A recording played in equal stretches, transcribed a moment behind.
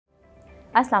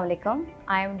Assalamu alaikum.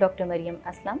 I am Dr. Mariam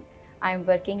Aslam. I am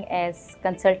working as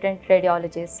consultant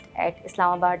radiologist at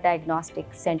Islamabad Diagnostic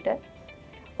Center.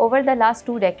 Over the last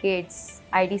 2 decades,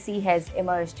 IDC has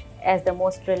emerged as the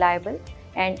most reliable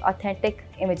and authentic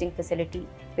imaging facility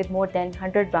with more than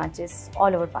 100 branches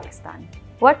all over Pakistan.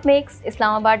 What makes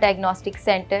Islamabad Diagnostic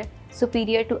Center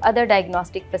superior to other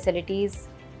diagnostic facilities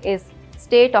is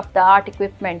state-of-the-art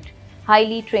equipment,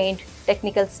 highly trained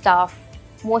technical staff,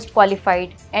 most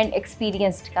qualified and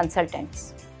experienced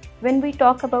consultants. When we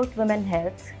talk about women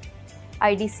health,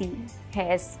 IDC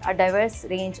has a diverse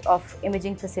range of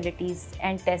imaging facilities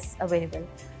and tests available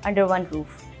under one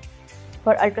roof.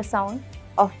 For ultrasound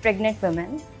of pregnant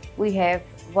women, we have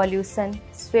Voluson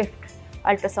Swift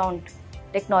ultrasound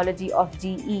technology of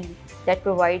GE that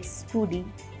provides 2D,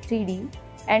 3D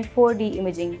and 4D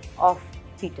imaging of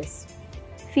fetus.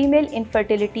 Female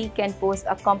infertility can pose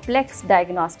a complex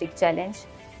diagnostic challenge.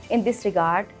 In this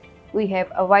regard, we have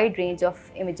a wide range of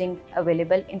imaging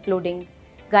available, including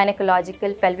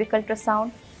gynecological pelvic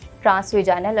ultrasound,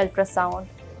 transvaginal ultrasound,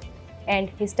 and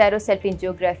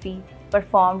hysterosalpingiography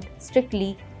performed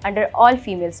strictly under all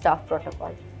female staff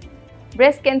protocol.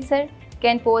 Breast cancer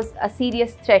can pose a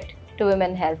serious threat to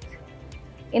women's health.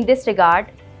 In this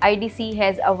regard, IDC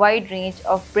has a wide range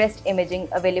of breast imaging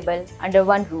available under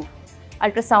one roof: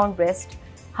 ultrasound breast,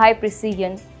 high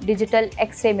precision digital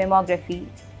X-ray mammography,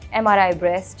 MRI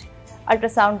breast,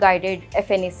 ultrasound-guided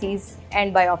FNACs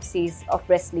and biopsies of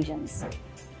breast lesions.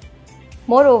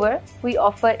 Moreover, we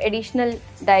offer additional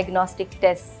diagnostic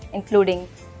tests including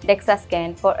DEXA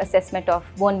scan for assessment of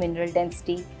bone mineral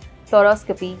density,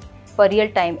 fluoroscopy for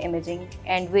real-time imaging,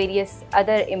 and various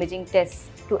other imaging tests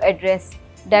to address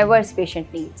diverse patient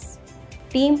needs.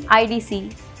 Team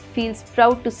IDC feels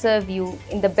proud to serve you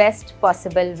in the best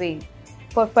possible way.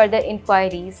 For further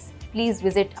inquiries, please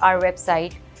visit our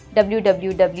website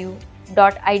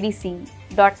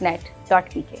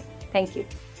www.idc.net.pk. Thank you.